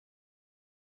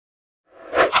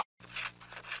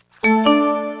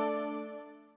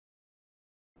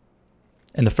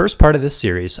In the first part of this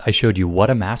series, I showed you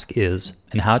what a mask is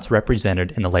and how it's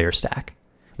represented in the layer stack.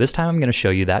 This time I'm going to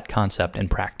show you that concept in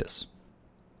practice.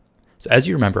 So as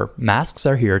you remember, masks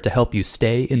are here to help you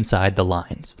stay inside the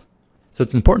lines. So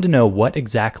it's important to know what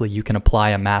exactly you can apply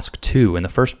a mask to in the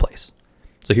first place.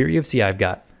 So here you see I've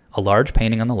got a large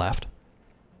painting on the left,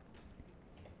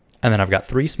 and then I've got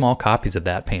 3 small copies of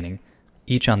that painting,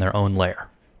 each on their own layer.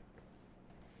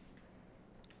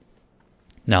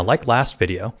 Now, like last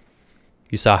video,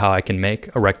 you saw how I can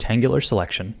make a rectangular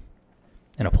selection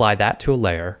and apply that to a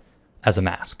layer as a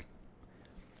mask.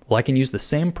 Well, I can use the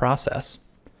same process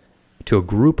to a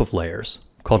group of layers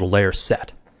called a layer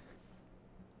set.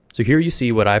 So here you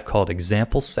see what I've called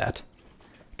example set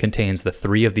contains the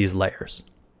 3 of these layers.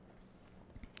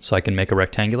 So I can make a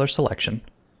rectangular selection,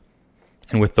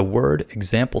 and with the word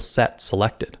example set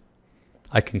selected,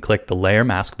 I can click the layer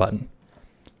mask button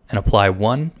and apply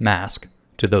one mask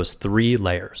to those 3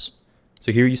 layers.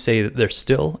 So here you say that they're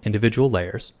still individual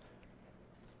layers,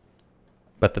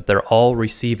 but that they're all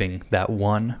receiving that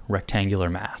one rectangular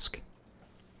mask.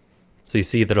 So you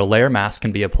see that a layer mask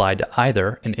can be applied to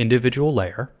either an individual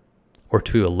layer or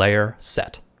to a layer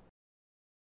set.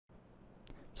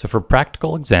 So for a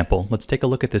practical example, let's take a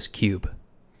look at this cube.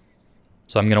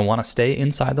 So I'm going to want to stay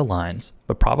inside the lines,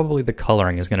 but probably the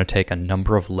coloring is going to take a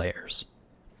number of layers.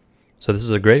 So this is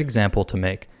a great example to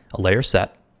make a layer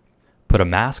set, put a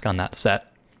mask on that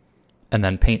set, and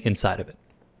then paint inside of it.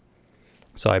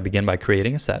 So I begin by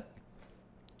creating a set,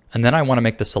 and then I want to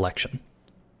make the selection.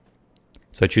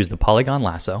 So I choose the polygon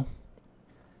lasso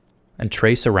and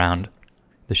trace around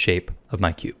the shape of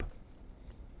my cube.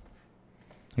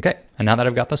 Okay, and now that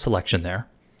I've got the selection there,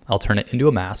 I'll turn it into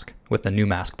a mask with the new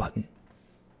mask button.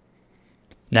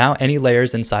 Now any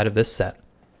layers inside of this set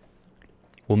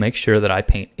will make sure that I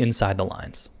paint inside the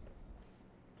lines.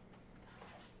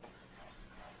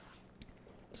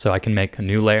 So I can make a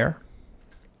new layer,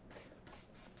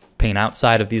 paint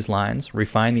outside of these lines,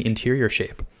 refine the interior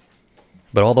shape.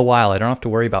 But all the while, I don't have to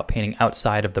worry about painting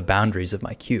outside of the boundaries of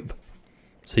my cube.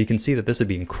 So you can see that this would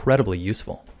be incredibly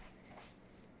useful.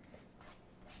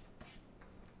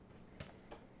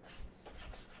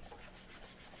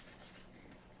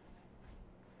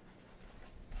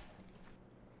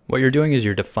 What you're doing is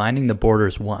you're defining the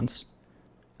borders once,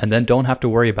 and then don't have to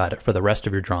worry about it for the rest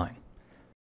of your drawing.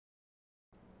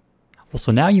 Well,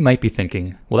 so now you might be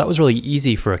thinking, well, that was really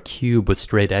easy for a cube with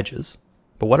straight edges.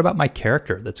 But what about my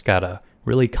character that's got a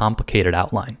really complicated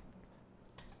outline?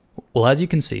 Well, as you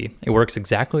can see, it works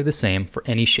exactly the same for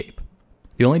any shape.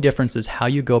 The only difference is how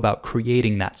you go about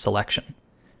creating that selection.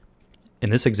 In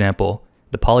this example,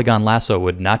 the polygon lasso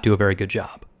would not do a very good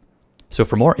job. So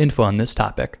for more info on this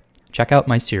topic, check out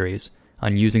my series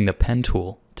on using the pen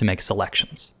tool to make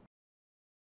selections.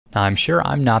 Now, I'm sure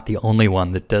I'm not the only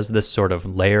one that does this sort of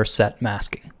layer set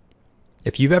masking.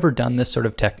 If you've ever done this sort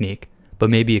of technique, but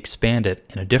maybe expand it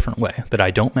in a different way that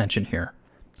I don't mention here,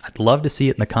 I'd love to see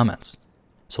it in the comments.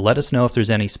 So let us know if there's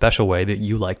any special way that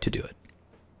you like to do it.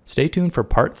 Stay tuned for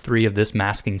part 3 of this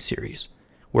masking series,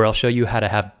 where I'll show you how to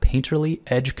have painterly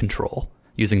edge control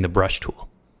using the brush tool.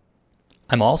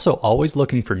 I'm also always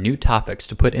looking for new topics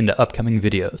to put into upcoming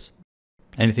videos.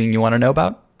 Anything you want to know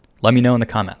about? Let me know in the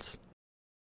comments.